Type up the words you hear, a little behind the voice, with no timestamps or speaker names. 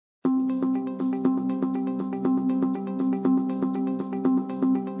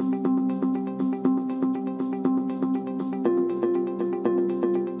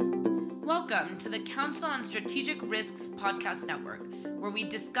Council on Strategic Risks podcast network, where we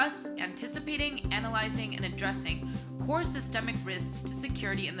discuss anticipating, analyzing, and addressing core systemic risks to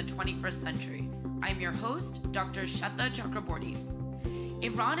security in the 21st century. I'm your host, Dr. Shweta Chakraborty.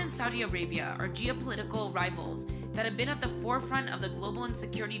 Iran and Saudi Arabia are geopolitical rivals that have been at the forefront of the global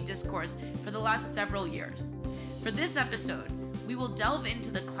insecurity discourse for the last several years. For this episode, we will delve into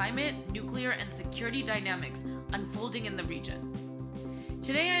the climate, nuclear, and security dynamics unfolding in the region.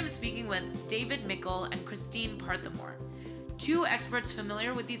 Today I am speaking with David Mickle and Christine Parthomore, two experts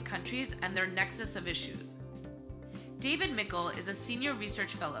familiar with these countries and their nexus of issues. David Mickle is a senior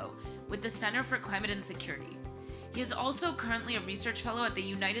research fellow with the Center for Climate and Security. He is also currently a research fellow at the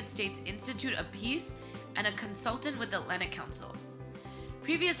United States Institute of Peace and a consultant with the Atlantic Council.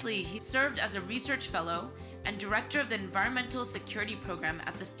 Previously, he served as a research fellow and director of the Environmental Security Program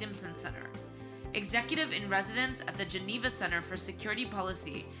at the Stimson Center, executive in residence at the Geneva Center for Security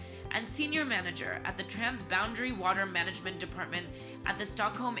Policy, and senior manager at the Transboundary Water Management Department at the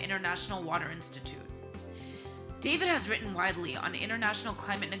Stockholm International Water Institute. David has written widely on international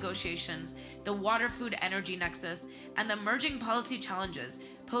climate negotiations, the water-food energy nexus, and the emerging policy challenges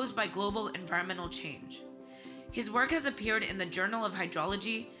posed by global environmental change. His work has appeared in the Journal of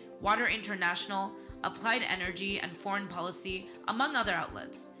Hydrology, Water International, Applied Energy, and Foreign Policy, among other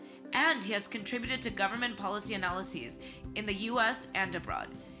outlets, and he has contributed to government policy analyses in the U.S. and abroad,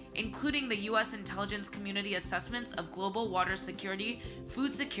 including the U.S. intelligence community assessments of global water security,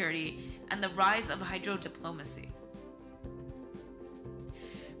 food security, and the rise of hydrodiplomacy.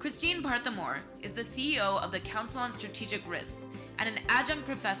 Christine Parthomore is the CEO of the Council on Strategic Risks and an adjunct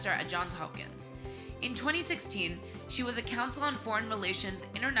professor at Johns Hopkins. In 2016, she was a Council on Foreign Relations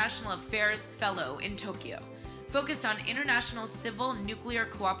International Affairs Fellow in Tokyo, focused on international civil nuclear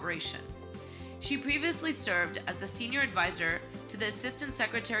cooperation. She previously served as the senior advisor to the Assistant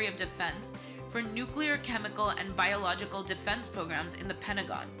Secretary of Defense for Nuclear, Chemical, and Biological Defense Programs in the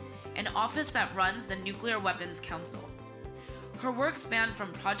Pentagon, an office that runs the Nuclear Weapons Council. Her work spanned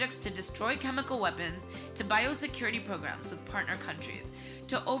from projects to destroy chemical weapons to biosecurity programs with partner countries,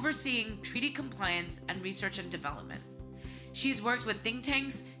 to overseeing treaty compliance and research and development. She's worked with think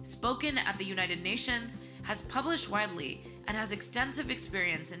tanks, spoken at the United Nations, has published widely, and has extensive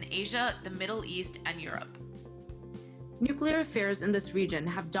experience in Asia, the Middle East, and Europe. Nuclear affairs in this region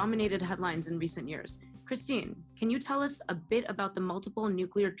have dominated headlines in recent years. Christine, can you tell us a bit about the multiple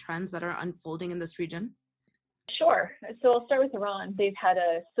nuclear trends that are unfolding in this region? Sure. So I'll start with Iran. They've had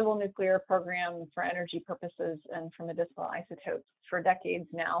a civil nuclear program for energy purposes and for medicinal isotopes for decades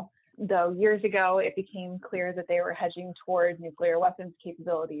now, though years ago it became clear that they were hedging toward nuclear weapons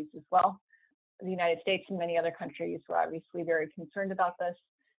capabilities as well. The United States and many other countries were obviously very concerned about this.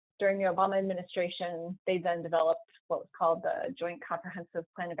 During the Obama administration, they then developed what was called the Joint Comprehensive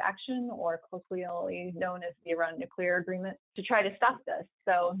Plan of Action, or colloquially known as the Iran Nuclear Agreement, to try to stop this.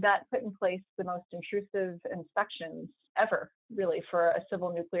 So that put in place the most intrusive inspections ever, really, for a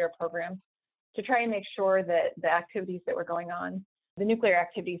civil nuclear program, to try and make sure that the activities that were going on, the nuclear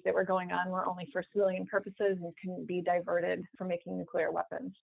activities that were going on, were only for civilian purposes and couldn't be diverted for making nuclear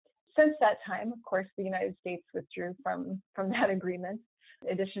weapons. Since that time, of course, the United States withdrew from that agreement.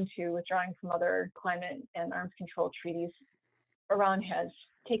 In addition to withdrawing from other climate and arms control treaties, Iran has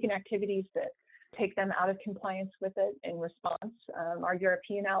taken activities that take them out of compliance with it in response. Our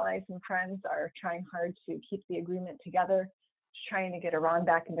European allies and friends are trying hard to keep the agreement together, trying to get Iran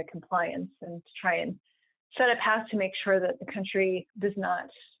back into compliance and to try and set a path to make sure that the country does not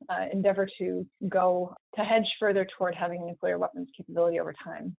endeavor to hedge further toward having nuclear weapons capability over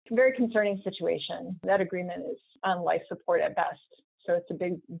time. It's a very concerning situation. That agreement is on life support at best, so it's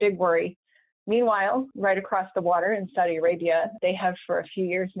a big worry. Meanwhile, right across the water in Saudi Arabia, they have for a few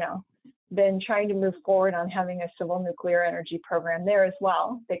years now been trying to move forward on having a civil nuclear energy program there as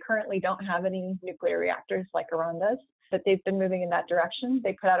well. They currently don't have any nuclear reactors like Iran does, but they've been moving in that direction.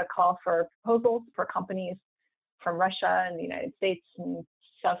 They put out a call for proposals for companies from Russia and the United States and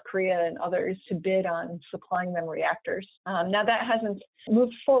South Korea and others to bid on supplying them reactors. Now that hasn't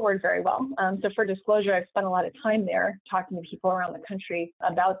moved forward very well. So for disclosure, I've spent a lot of time there talking to people around the country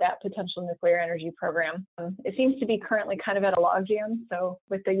about that potential nuclear energy program. It seems to be currently kind of at a logjam. So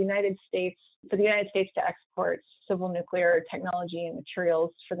with the United States, for the United States to export civil nuclear technology and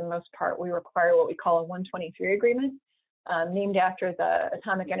materials, for the most part, we require what we call a 123 agreement, named after the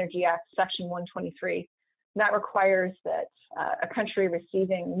Atomic Energy Act, Section 123. That requires that a country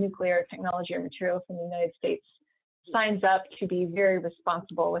receiving nuclear technology or material from the United States signs up to be very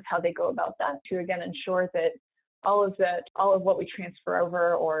responsible with how they go about that, to again ensure that all of what we transfer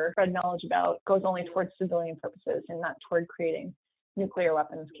over or spread knowledge about goes only towards civilian purposes and not toward creating nuclear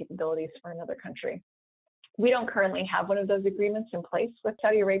weapons capabilities for another country. We don't currently have one of those agreements in place with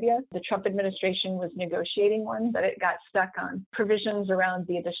Saudi Arabia. The Trump administration was negotiating one, but it got stuck on provisions around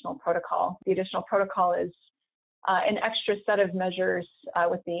the additional protocol. The additional protocol is an extra set of measures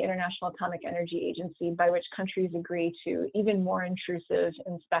with the International Atomic Energy Agency by which countries agree to even more intrusive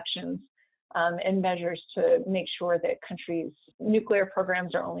inspections and measures to make sure that countries' nuclear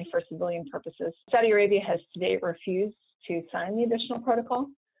programs are only for civilian purposes. Saudi Arabia has to date refused to sign the additional protocol.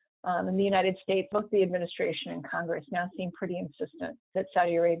 In the United States, both the administration and Congress now seem pretty insistent that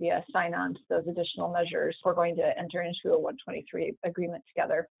Saudi Arabia sign on to those additional measures. We're going to enter into a 123 agreement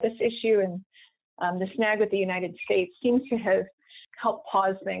together. This issue and the snag with the United States seems to have helped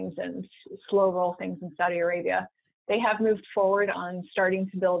pause things and slow roll things in Saudi Arabia. They have moved forward on starting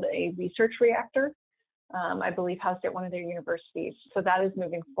to build a research reactor, I believe housed at one of their universities. So that is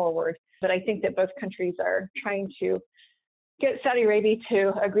moving forward. But I think that both countries are trying to get Saudi Arabia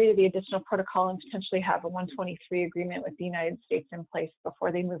to agree to the additional protocol and potentially have a 123 agreement with the United States in place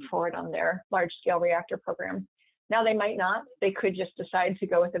before they move forward on their large-scale reactor program. Now they might not. They could just decide to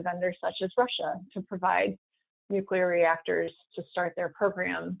go with a vendor such as Russia to provide nuclear reactors to start their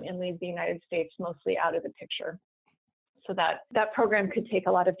program and leave the United States mostly out of the picture. So that program could take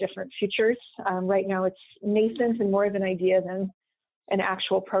a lot of different futures. Right now it's nascent and more of an idea than an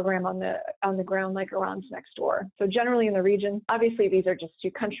actual program on the ground like Iran's next door. So generally in the region, obviously these are just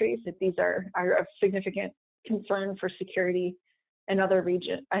two countries, that these are of significant concern for security and other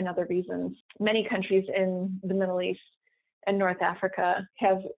reasons. Many countries in the Middle East and North Africa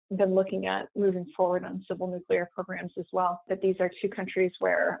have been looking at moving forward on civil nuclear programs as well. But these are two countries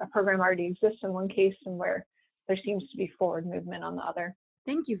where a program already exists in one case and where there seems to be forward movement on the other.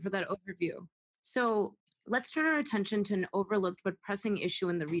 Thank you for that overview. So let's turn our attention to an overlooked but pressing issue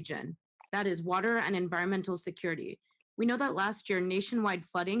in the region. That is water and environmental security. We know that last year, nationwide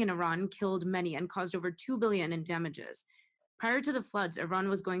flooding in Iran killed many and caused over $2 billion in damages. Prior to the floods, Iran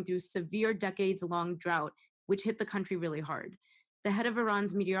was going through severe decades-long drought, which hit the country really hard. The head of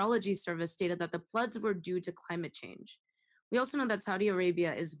Iran's meteorology service stated that the floods were due to climate change. We also know that Saudi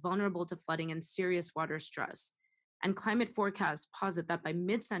Arabia is vulnerable to flooding and serious water stress. And climate forecasts posit that by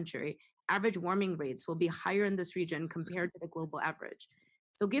mid-century, average warming rates will be higher in this region compared to the global average.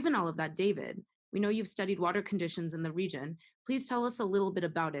 So given all of that, David, we know you've studied water conditions in the region. Please tell us a little bit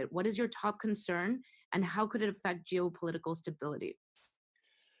about it. What is your top concern and how could it affect geopolitical stability?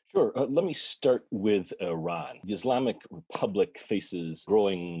 Sure. Let me start with Iran. The Islamic Republic faces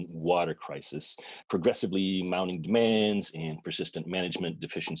growing water crisis. Progressively mounting demands and persistent management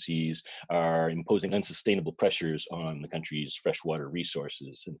deficiencies are imposing unsustainable pressures on the country's freshwater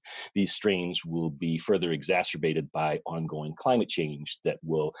resources. And these strains will be further exacerbated by ongoing climate change that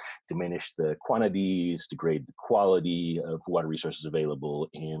will diminish the quantities, degrade the quality of water resources available,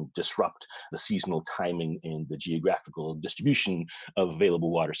 and disrupt the seasonal timing and the geographical distribution of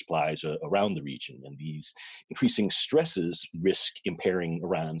available water supplies around the region. And these increasing stresses risk impairing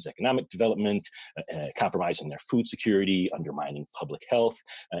Iran's economic development, compromising their food security, undermining public health,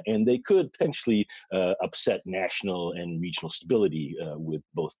 and they could potentially upset national and regional stability with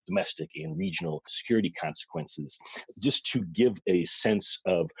both domestic and regional security consequences. Just to give a sense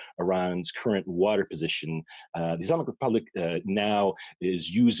of Iran's current water position, the Islamic Republic now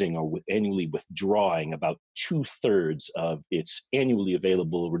is using or annually withdrawing about 2/3 of its annually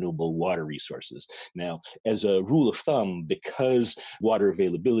available renewable water resources. Now, as a rule of thumb, because water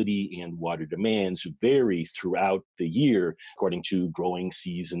availability and water demands vary throughout the year according to growing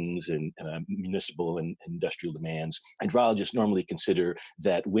seasons and municipal and industrial demands, hydrologists normally consider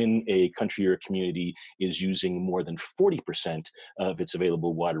that when a country or community is using more than 40% of its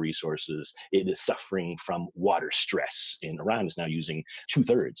available water resources, it is suffering from water stress. And Iran is now using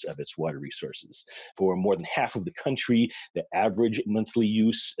 2/3 of its water resources. For more than half of the country, the average monthly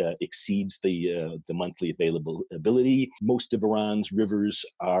use exceeds the monthly availability. Most of Iran's rivers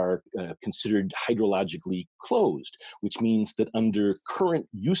are considered hydrologically closed, which means that under current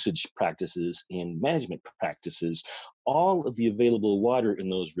usage practices and management practices, all of the available water in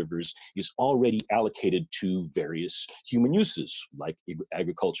those rivers is already allocated to various human uses, like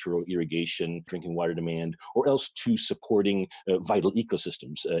agricultural irrigation, drinking water demand, or else to supporting vital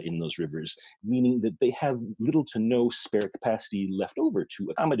ecosystems in those rivers, meaning that they have little to no spare capacity left over to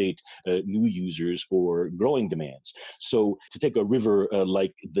accommodate new users or growing demands. So to take a river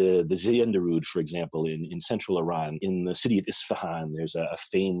like the Zayanderud, for example, in central Iran, in the city of Isfahan, there's a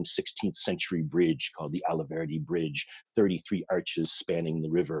famed 16th century bridge called the Alaverdi Bridge 33 arches spanning the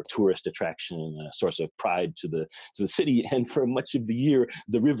river, tourist attraction, a source of pride to the city. And for much of the year,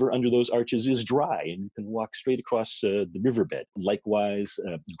 the river under those arches is dry, and you can walk straight across the riverbed. Likewise,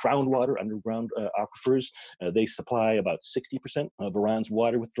 groundwater, underground aquifers, they supply about 60% of Iran's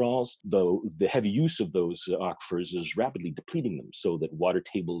water withdrawals, though the heavy use of those aquifers is rapidly depleting them, so that water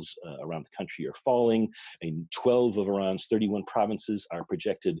tables around the country are falling. And 12 of Iran's 31 provinces are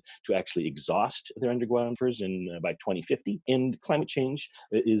projected to actually exhaust their underground aquifers by 2050. And climate change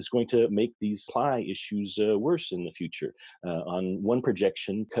is going to make these supply issues worse in the future. On one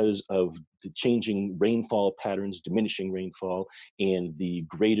projection, because of the changing rainfall patterns, diminishing rainfall, and the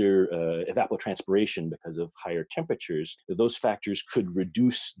greater evapotranspiration because of higher temperatures, those factors could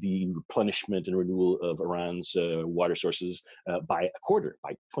reduce the replenishment and renewal of Iran's water sources by a quarter,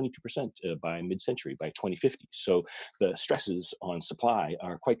 by 22% by mid-century, by 2050. So the stresses on supply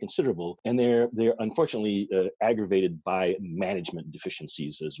are quite considerable, and they're unfortunately aggravated by management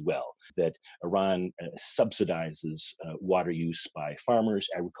deficiencies as well. That Iran subsidizes water use by farmers.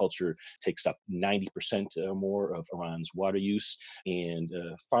 Agriculture takes up 90% or more of Iran's water use, and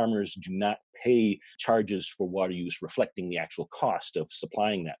farmers do not pay charges for water use reflecting the actual cost of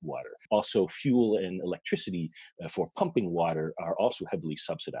supplying that water. Also, fuel and electricity for pumping water are also heavily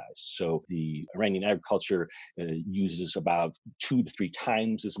subsidized. So the Iranian agriculture uses about 2 to 3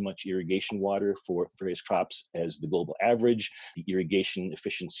 times as much irrigation water for various crops as the global average. The irrigation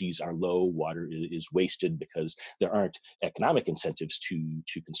efficiencies are low. Water is wasted because there aren't economic incentives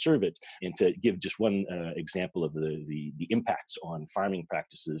to conserve it. And to give just one example of the impacts on farming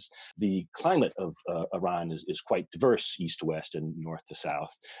practices, the climate of Iran is quite diverse, east to west and north to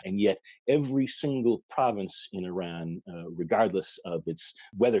south. And yet every single province in Iran, regardless of its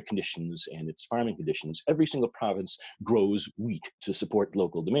weather conditions and its farming conditions, every single province grows wheat to support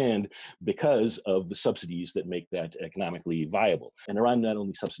local demand because of the subsidies that make that economically viable. And Iran not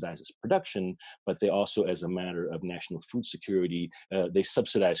only subsidizes production, but they also, as a matter of national food security, they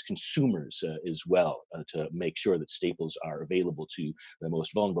subsidize consumers as well to make sure that staples are available to the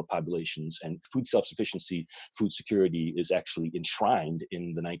most vulnerable populations. And food self-sufficiency, food security is actually enshrined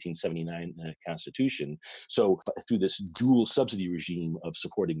in the 1979 Constitution. So through this dual subsidy regime of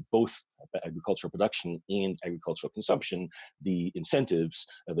supporting both agricultural production and agricultural consumption, the incentives,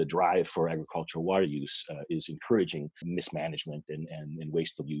 the drive for agricultural water use is encouraging mismanagement and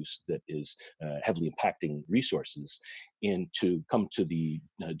wasteful use that is heavily impacting resources. And to come to the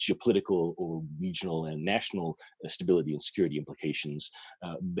geopolitical or regional and national stability and security implications,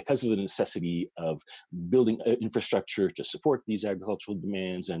 because of the necessity of building infrastructure to support these agricultural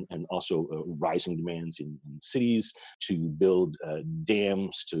demands and also rising demands in cities, to build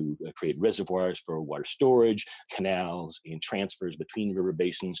dams, to create reservoirs for water storage, canals, and transfers between river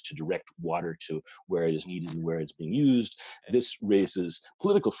basins to direct water to where it is needed and where it's being used. This raises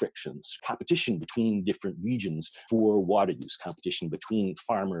political frictions, competition between different regions for water use, competition between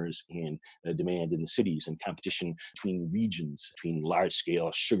farmers and demand in the cities, and competition between regions, between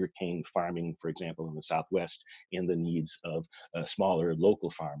large-scale sugarcane farming, for example, in the Southwest, and the needs of smaller local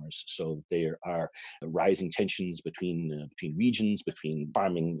farmers. So there are rising tensions between regions, between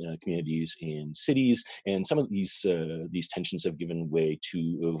farming communities and cities, and some of these tensions have given way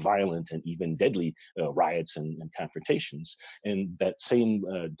to violent and even deadly riots and confrontations. And that same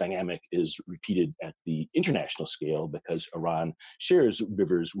dynamic is repeated at the international scale because Iran shares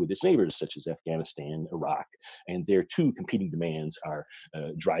rivers with its neighbors, such as Afghanistan, Iraq, and their two competing demands are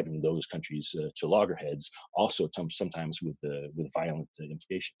driving those countries to loggerheads, also sometimes with violent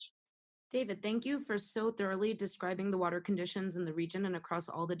implications. David, thank you for so thoroughly describing the water conditions in the region and across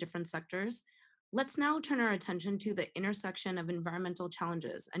all the different sectors. Let's now turn our attention to the intersection of environmental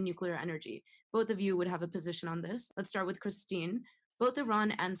challenges and nuclear energy. Both of you would have a position on this. Let's start with Christine. Both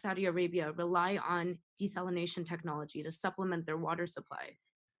Iran and Saudi Arabia rely on desalination technology to supplement their water supply.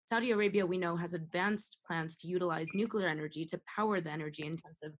 Saudi Arabia, we know, has advanced plans to utilize nuclear energy to power the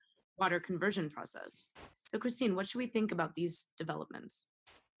energy-intensive water conversion process. So, Christine, what should we think about these developments?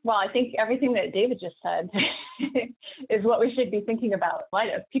 Well, I think everything that David just said is what we should be thinking about.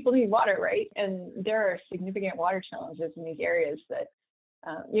 People need water, right? And there are significant water challenges in these areas that,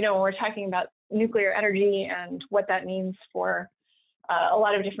 when we're talking about nuclear energy and what that means for a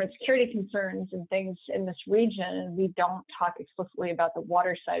lot of different security concerns and things in this region, we don't talk explicitly about the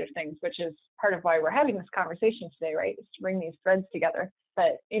water side of things, which is part of why we're having this conversation today, right? Is to bring these threads together.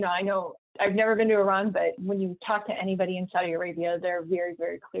 But, I know I've never been to Iran, but when you talk to anybody in Saudi Arabia, they're very,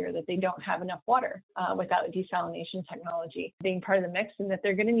 very clear that they don't have enough water without desalination technology being part of the mix, and that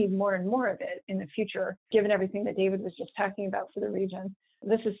they're going to need more and more of it in the future, given everything that David was just talking about for the region.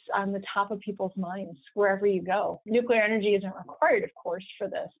 This is on the top of people's minds wherever you go. Nuclear energy isn't required, of course, for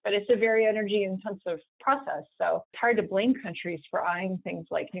this, but it's a very energy intensive process. So it's hard to blame countries for eyeing things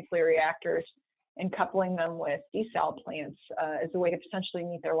like nuclear reactors and coupling them with desal plants as a way to potentially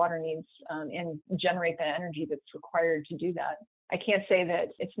meet their water needs and generate the energy that's required to do that. I can't say that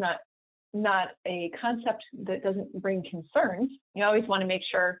it's not a concept that doesn't bring concerns. You always want to make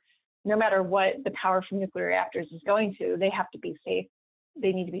sure, no matter what the power from nuclear reactors is going to, they have to be safe.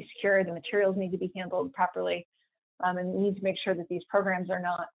 They need to be secure. The materials need to be handled properly. And we need to make sure that these programs are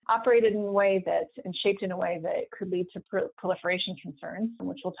not operated in a way and shaped in a way that could lead to proliferation concerns,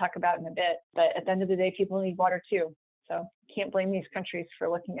 which we'll talk about in a bit. But at the end of the day, people need water too. So can't blame these countries for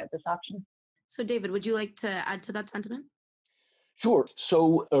looking at this option. So David, would you like to add to that sentiment? Sure.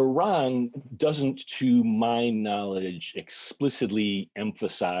 So Iran doesn't, to my knowledge, explicitly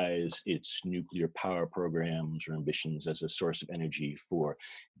emphasize its nuclear power programs or ambitions as a source of energy for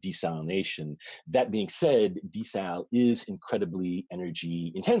desalination. That being said, desal is incredibly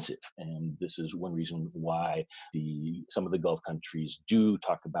energy intensive. And this is one reason why some of the Gulf countries do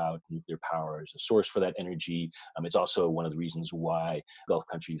talk about nuclear power as a source for that energy. It's also one of the reasons why Gulf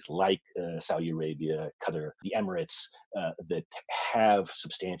countries like Saudi Arabia, Qatar, the Emirates, that have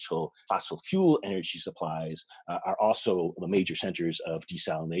substantial fossil fuel energy supplies are also the major centers of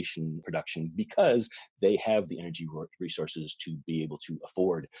desalination production because they have the energy resources to be able to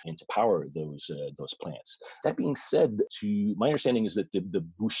afford and to power those plants. That being said, to my understanding is that the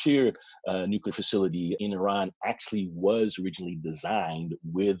Bushehr nuclear facility in Iran actually was originally designed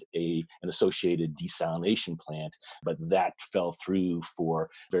with an associated desalination plant, but that fell through for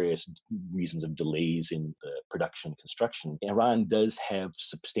various reasons of delays in the production construction. Iran does have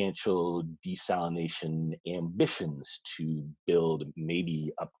substantial desalination ambitions to build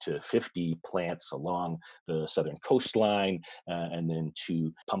maybe up to 50 plants along the southern coastline and then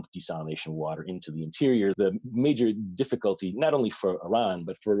to pump desalination water into the interior. The major difficulty, not only for Iran,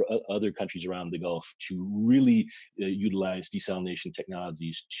 but for other countries around the Gulf to really utilize desalination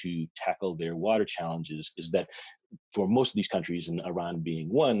technologies to tackle their water challenges is that for most of these countries, and Iran being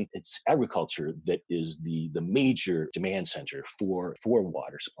one, it's agriculture that is the major demand center for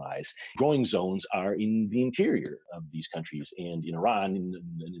water supplies. Growing zones are in the interior of these countries, and in Iran, in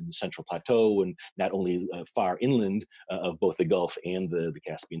the Central Plateau, and not only far inland of both the Gulf and the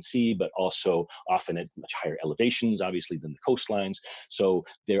Caspian Sea, but also often at much higher elevations, obviously, than the coastlines. So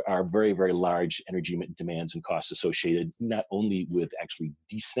there are very, very large energy demands and costs associated not only with actually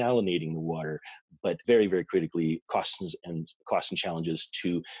desalinating the water, but very, very critically, costs and challenges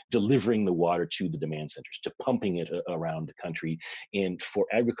to delivering the water to the demand centers, to pumping it around the country. And for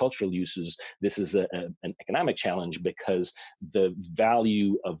agricultural uses, this is an economic challenge because the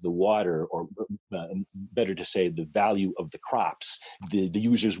value of the water, or better to say, the value of the crops, the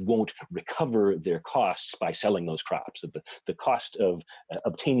users won't recover their costs by selling those crops. The cost of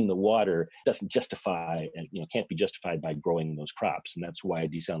obtaining the water doesn't justify, can't be justified by growing those crops. And that's why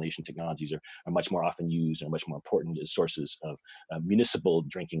desalination technologies are much more often used and much more important as sources of municipal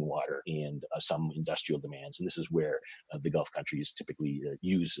drinking water and some industrial demands. And this is where the Gulf countries typically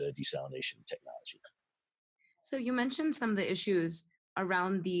use desalination technology. So you mentioned some of the issues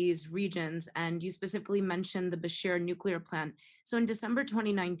around these regions, and you specifically mentioned the Bushehr nuclear plant. So in December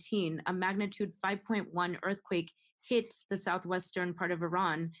 2019, a magnitude 5.1 earthquake hit the southwestern part of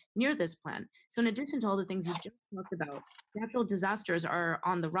Iran near this plant. So in addition to all the things you just talked about, natural disasters are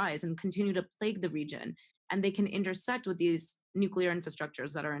on the rise and continue to plague the region, and they can intersect with these nuclear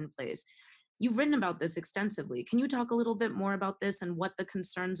infrastructures that are in place. You've written about this extensively. Can you talk a little bit more about this and what the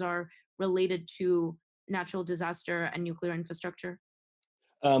concerns are related to natural disaster and nuclear infrastructure?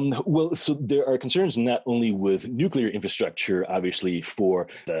 Well, so there are concerns not only with nuclear infrastructure, obviously, for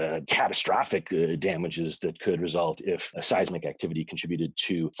the catastrophic damages that could result if a seismic activity contributed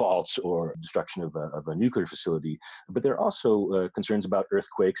to faults or destruction of a nuclear facility, but there are also concerns about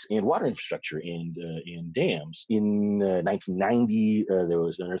earthquakes and water infrastructure and dams. In 1990, there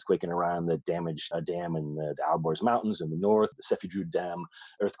was an earthquake in Iran that damaged a dam in the Alborz Mountains in the north, the Sefidrud Dam.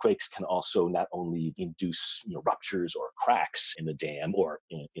 Earthquakes can also not only induce ruptures or cracks in the dam or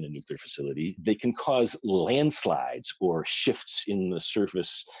in a nuclear facility, they can cause landslides or shifts in the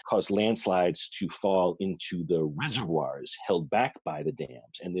surface, cause landslides to fall into the reservoirs held back by the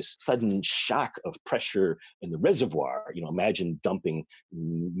dams. And this sudden shock of pressure in the reservoir, imagine dumping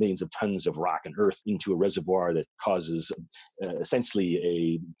millions of tons of rock and earth into a reservoir that causes essentially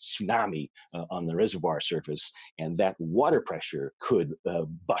a tsunami on the reservoir surface. And that water pressure could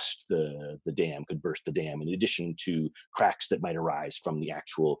bust the dam, could burst the dam, in addition to cracks that might arise from the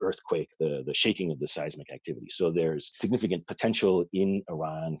actual earthquake, the shaking of the seismic activity. So there's significant potential in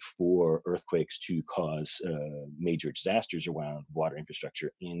Iran for earthquakes to cause major disasters around water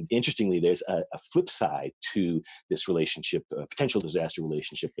infrastructure. And interestingly, there's a flip side to this relationship, a potential disaster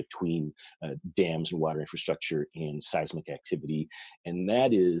relationship between dams and water infrastructure and seismic activity. And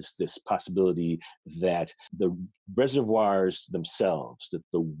that is this possibility that the reservoirs themselves, that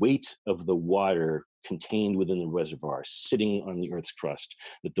the weight of the water contained within the reservoir sitting on the Earth's crust,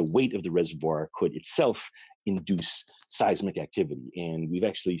 that the weight of the reservoir could itself induce seismic activity. And we've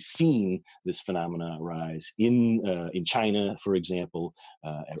actually seen this phenomena arise in China, for example,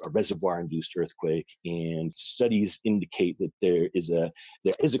 a reservoir-induced earthquake. And studies indicate that there is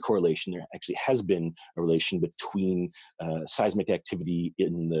a correlation. There actually has been a relation between seismic activity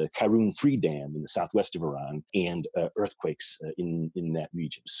in the Karun 3 dam in the southwest of Iran and earthquakes in that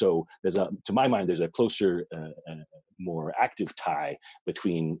region. So to my mind, there's a closer, more active tie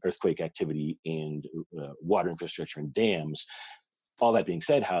between earthquake activity and water infrastructure and dams. All that being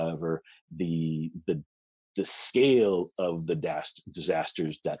said, however, the scale of the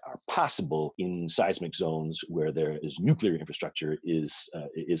disasters that are possible in seismic zones where there is nuclear infrastructure is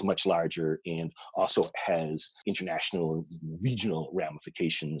much larger, and also has international and regional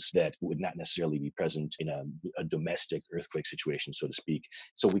ramifications that would not necessarily be present in a domestic earthquake situation, so to speak.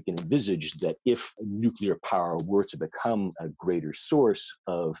 So we can envisage that if nuclear power were to become a greater source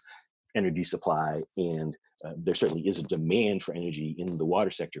of energy supply, and there certainly is a demand for energy in the water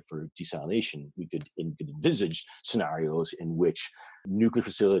sector for desalination, we could envisage scenarios in which nuclear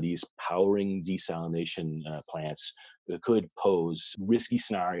facilities powering desalination plants could pose risky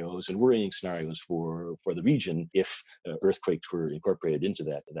scenarios and worrying scenarios for the region if earthquakes were incorporated into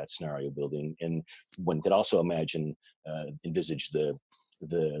that scenario building. And one could also envisage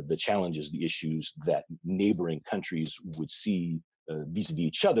the challenges, the issues that neighboring countries would see vis-a-vis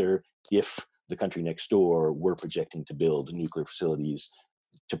each other if the country next door were projecting to build nuclear facilities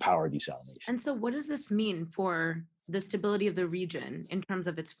to power desalination. And so what does this mean for the stability of the region in terms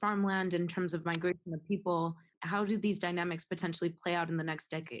of its farmland, in terms of migration of people? How do these dynamics potentially play out in the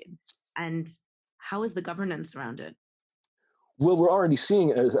next decade? And how is the governance around it? Well, we're already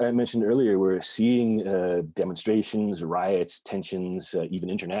seeing, as I mentioned earlier, we're seeing demonstrations, riots, tensions,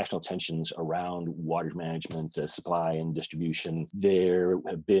 even international tensions around water management, supply and distribution. There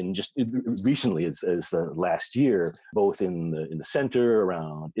have been just recently, as last year, both in the center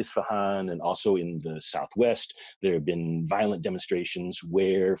around Isfahan and also in the southwest, there have been violent demonstrations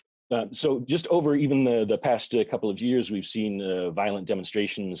where so just over even the past couple of years, we've seen violent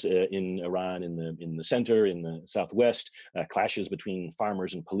demonstrations in Iran, in the center, in the southwest, clashes between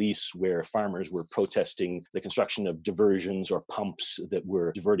farmers and police, where farmers were protesting the construction of diversions or pumps that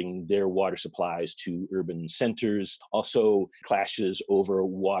were diverting their water supplies to urban centers. Also clashes over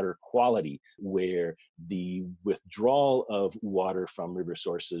water quality, where the withdrawal of water from river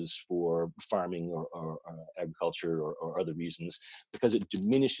sources for farming or agriculture or other reasons, because it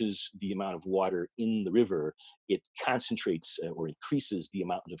diminishes the amount of water in the river, it concentrates or increases the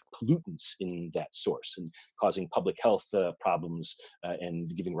amount of pollutants in that source, and causing public health problems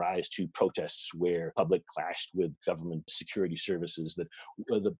and giving rise to protests where public clashed with government security services. That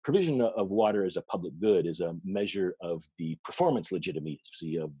the provision of water as a public good is a measure of the performance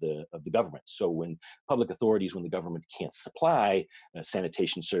legitimacy of the government. So when public authorities, when the government can't supply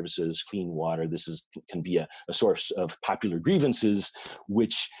sanitation services, clean water, can be a source of popular grievances,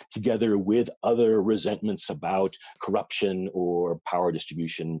 which together with other resentments about corruption or power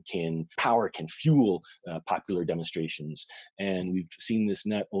distribution can fuel popular demonstrations. And we've seen this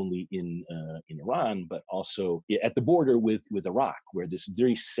not only in Iran, but also at the border with Iraq, where this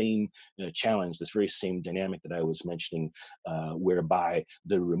very same challenge, this very same dynamic that I was mentioning, whereby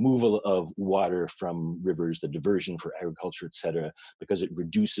the removal of water from rivers, the diversion for agriculture, et cetera, because it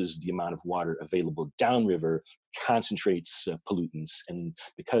reduces the amount of water available downriver, concentrates pollutants. And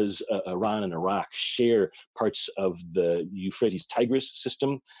because Iran and Iraq share parts of the Euphrates-Tigris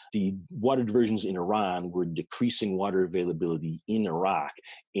system, the water diversions in Iran were decreasing water availability in Iraq.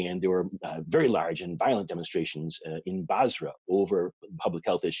 And there were very large and violent demonstrations in Basra over public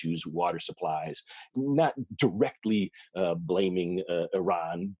health issues, water supplies, not directly blaming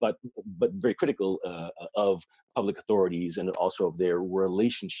Iran, but very critical of public authorities and also of their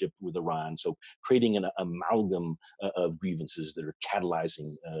relationship with Iran. So creating an amalgam of grievances that are catalyzing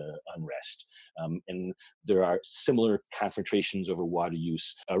unrest. And there are similar confrontations over water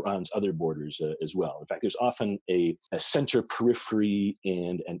use around other borders as well. In fact, there's often a center periphery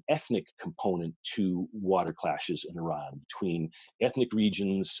and an ethnic component to water clashes in Iran between ethnic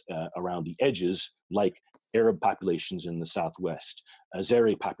regions around the edges, like Arab populations in the southwest,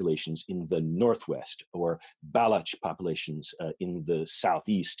 Azeri populations in the northwest, or Baloch populations in the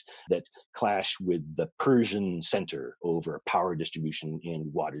southeast that clash with the Persian center over power distribution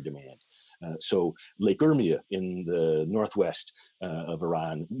and water demand. So Lake Urmia in the northwest of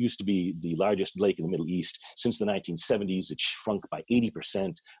Iran used to be the largest lake in the Middle East. Since the 1970s, it shrunk by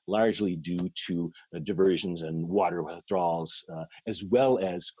 80%, largely due to diversions and water withdrawals, as well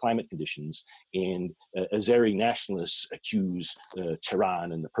as climate conditions. And Azeri nationalists accuse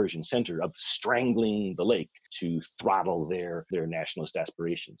Tehran and the Persian center of strangling the lake to throttle their nationalist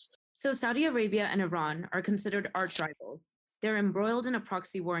aspirations. So Saudi Arabia and Iran are considered arch rivals. They're embroiled in a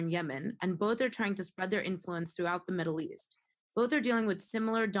proxy war in Yemen, and both are trying to spread their influence throughout the Middle East. Both are dealing with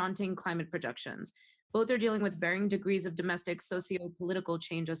similar daunting climate projections. Both are dealing with varying degrees of domestic socio-political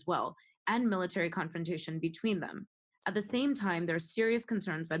change as well, and military confrontation between them. At the same time, there are serious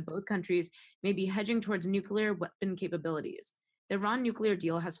concerns that both countries may be hedging towards nuclear weapon capabilities. The Iran nuclear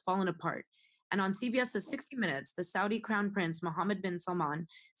deal has fallen apart, and on CBS's 60 Minutes, the Saudi Crown Prince Mohammed bin Salman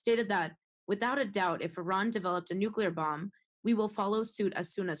stated that, without a doubt, if Iran developed a nuclear bomb, we will follow suit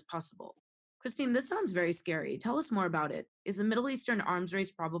as soon as possible. Christine, this sounds very scary. Tell us more about it. Is the Middle Eastern arms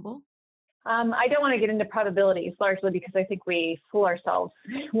race probable? I don't want to get into probabilities, largely because I think we fool ourselves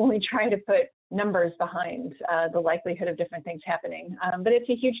when we try to put numbers behind the likelihood of different things happening. But it's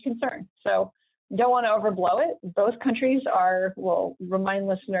a huge concern. So don't want to overblow it. Both countries are, well, remind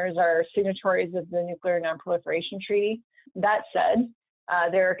listeners, are signatories of the Nuclear Nonproliferation Treaty. That said,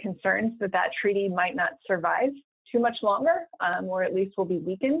 there are concerns that that treaty might not survive too much longer, or at least will be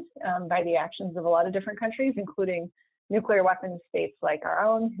weakened by the actions of a lot of different countries, including nuclear weapons states like our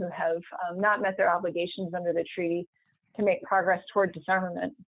own, who have not met their obligations under the treaty to make progress toward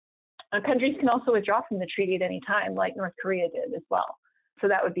disarmament. Countries can also withdraw from the treaty at any time, like North Korea did as well. So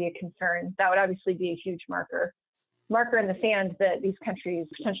that would be a concern. That would obviously be a huge marker in the sand that these countries,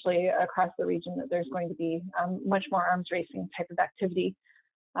 potentially across the region, that there's going to be much more arms racing type of activity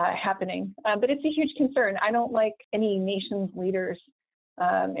happening. But it's a huge concern. I don't like any nation's leaders,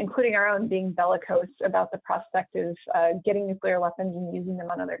 including our own, being bellicose about the prospect of getting nuclear weapons and using them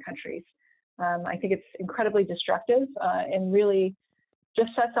on other countries. I think it's incredibly destructive and really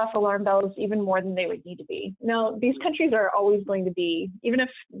just sets off alarm bells even more than they would need to be. Now, these countries are always going to be, even if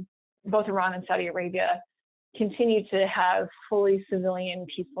both Iran and Saudi Arabia continue to have fully civilian,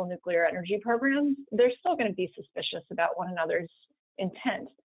 peaceful nuclear energy programs, they're still going to be suspicious about one another's intent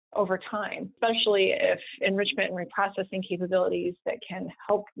over time, especially if enrichment and reprocessing capabilities that can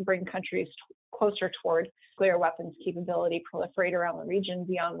help bring countries closer toward nuclear weapons capability proliferate around the region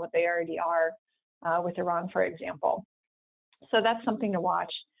beyond what they already are with Iran, for example. So that's something to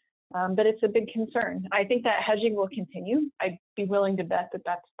watch, but it's a big concern. I think that hedging will continue. I'd be willing to bet that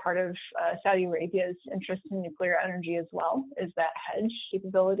that's part of Saudi Arabia's interest in nuclear energy as well, is that hedge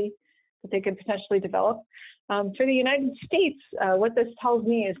capability that they could potentially develop. For the United States, what this tells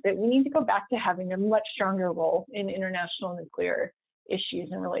me is that we need to go back to having a much stronger role in international nuclear issues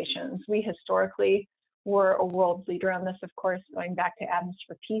and relations. We historically were a world leader on this, of course, going back to Atoms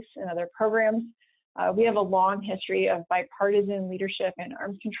for Peace and other programs. We have a long history of bipartisan leadership in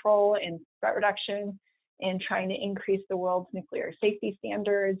arms control and threat reduction, in trying to increase the world's nuclear safety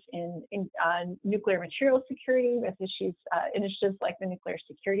standards, in nuclear material security with initiatives like the Nuclear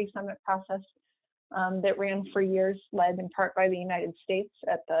Security Summit process that ran for years, led in part by the United States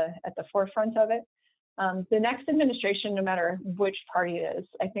at the forefront of it. The next administration, no matter which party it is,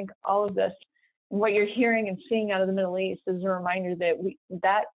 I think all of this, what you're hearing and seeing out of the Middle East is a reminder that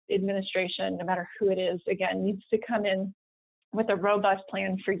that administration, no matter who it is, again, needs to come in with a robust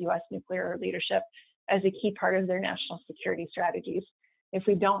plan for U.S. nuclear leadership as a key part of their national security strategies. If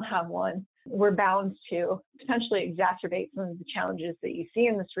we don't have one, we're bound to potentially exacerbate some of the challenges that you see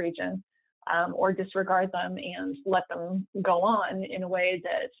in this region, or disregard them and let them go on in a way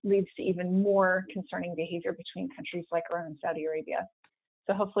that leads to even more concerning behavior between countries like Iran and Saudi Arabia.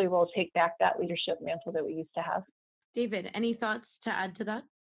 So hopefully we'll take back that leadership mantle that we used to have. David, any thoughts to add to that?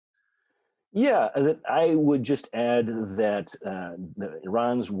 Yeah, I would just add that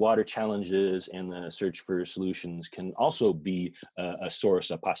Iran's water challenges and the search for solutions can also be a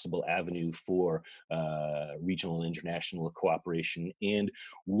source, a possible avenue for regional and international cooperation, and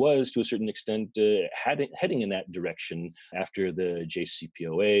was to a certain extent heading in that direction after the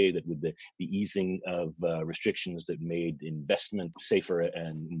JCPOA, that with the easing of restrictions that made investment safer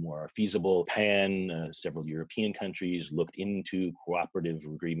and more feasible. Several European countries looked into cooperative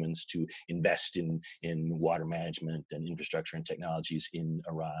agreements to invest in water management and infrastructure and technologies in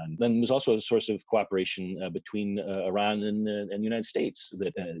Iran. Then was also a source of cooperation between Iran and the United States.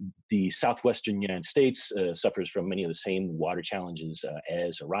 That the southwestern United States suffers from many of the same water challenges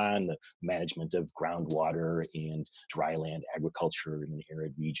as Iran, the management of groundwater and dry land agriculture in an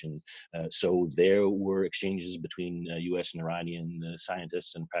arid region. So there were exchanges between U.S. and Iranian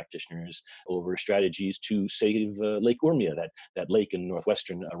scientists and practitioners over strategies to save Lake Urmia, that lake in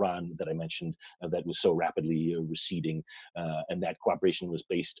northwestern Iran that I mentioned, that was so rapidly receding. And that cooperation was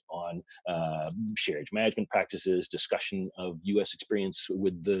based on shared management practices, discussion of U.S. experience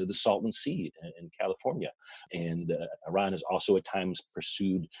with the Salton Sea in California. And Iran has also at times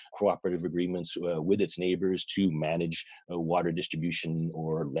pursued cooperative agreements with its neighbors to manage water distribution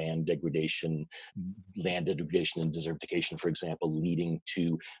or land degradation and desertification, for example, leading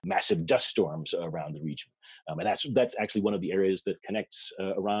to massive dust storms around the region. And that's actually one of the areas that connects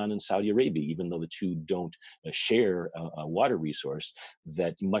Iran and Saudi Arabia, even though the two don't share a water resource.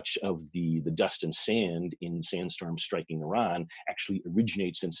 That much of the dust and sand in sandstorms striking Iran actually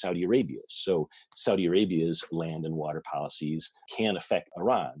originates in Saudi Arabia. So Saudi Arabia's land and water policies can affect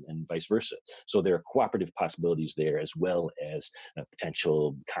Iran and vice versa. So there are cooperative possibilities there as well as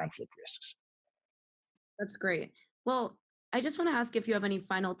potential conflict risks. That's great. Well, I just want to ask if you have any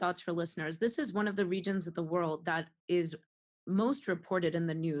final thoughts for listeners. This is one of the regions of the world that is most reported in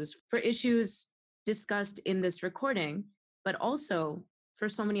the news for issues discussed in this recording, but also for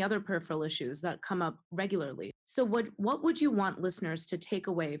so many other peripheral issues that come up regularly. So what would you want listeners to take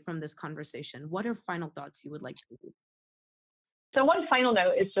away from this conversation? What are final thoughts you would like to leave? So one final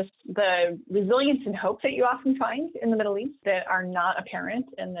note is just the resilience and hope that you often find in the Middle East that are not apparent,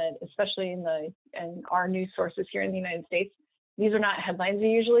 and that especially in our news sources here in the United States, these are not headlines you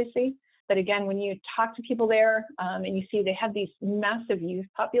usually see. But again, when you talk to people there and you see they have these massive youth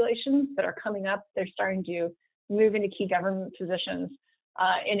populations that are coming up, they're starting to move into key government positions.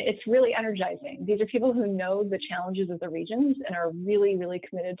 And it's really energizing. These are people who know the challenges of the regions and are really, really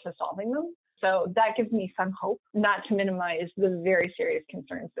committed to solving them. So that gives me some hope, not to minimize the very serious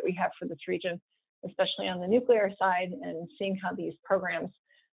concerns that we have for this region, especially on the nuclear side, and seeing how these programs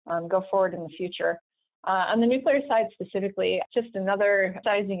go forward in the future. On the nuclear side specifically, just another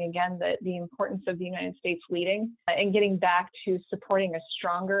emphasizing again that the importance of the United States leading and getting back to supporting a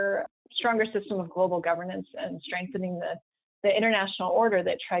stronger system of global governance and strengthening the international order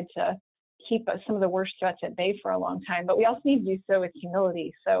that tried to keep some of the worst threats at bay for a long time. But we also need to do so with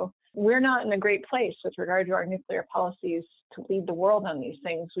humility. So we're not in a great place with regard to our nuclear policies to lead the world on these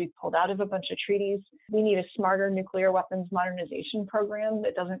things. We've pulled out of a bunch of treaties. We need a smarter nuclear weapons modernization program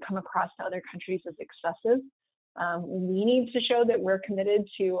that doesn't come across to other countries as excessive. We need to show that we're committed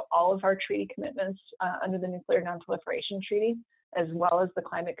to all of our treaty commitments under the Nuclear Non-Proliferation Treaty, as well as the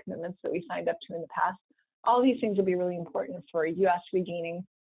climate commitments that we signed up to in the past. All these things will be really important for U.S. regaining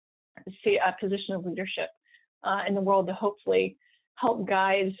a position of leadership in the world to hopefully help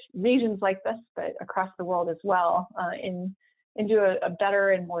guide regions like this, but across the world as well, into a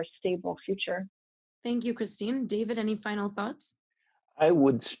better and more stable future. Thank you, Christine. David, any final thoughts? I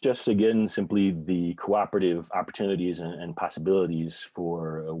would stress again simply the cooperative opportunities and possibilities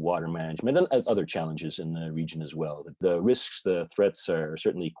for water management and other challenges in the region as well. The risks, the threats are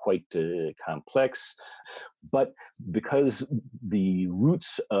certainly quite complex, but because the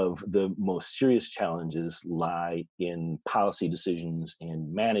roots of the most serious challenges lie in policy decisions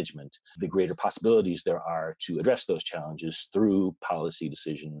and management, the greater possibilities there are to address those challenges through policy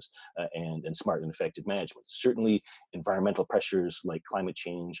decisions and smart and effective management. Certainly, environmental pressures like climate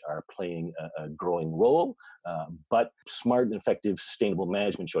change are playing a growing role, but smart and effective sustainable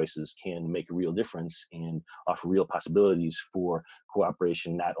management choices can make a real difference and offer real possibilities for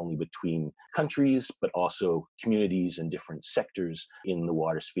cooperation, not only between countries, but also communities and different sectors in the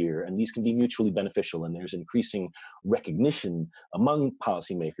water sphere. And these can be mutually beneficial. And there's increasing recognition among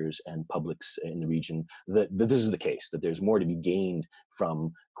policymakers and publics in the region that this is the case, that there's more to be gained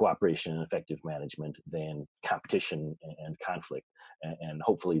from cooperation and effective management than competition and conflict. And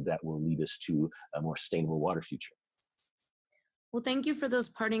hopefully that will lead us to a more sustainable water future. Well, thank you for those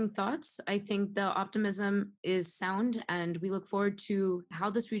parting thoughts. I think the optimism is sound, and we look forward to how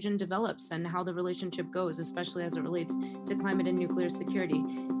this region develops and how the relationship goes, especially as it relates to climate and nuclear security.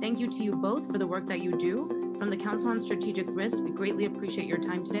 Thank you to you both for the work that you do. From the Council on Strategic Risk, we greatly appreciate your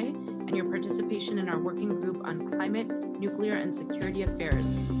time today and your participation in our working group on climate, nuclear, and security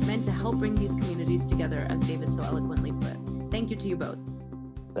affairs, meant to help bring these communities together, as David so eloquently put. Thank you to you both.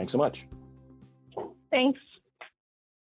 Thanks so much. Thanks.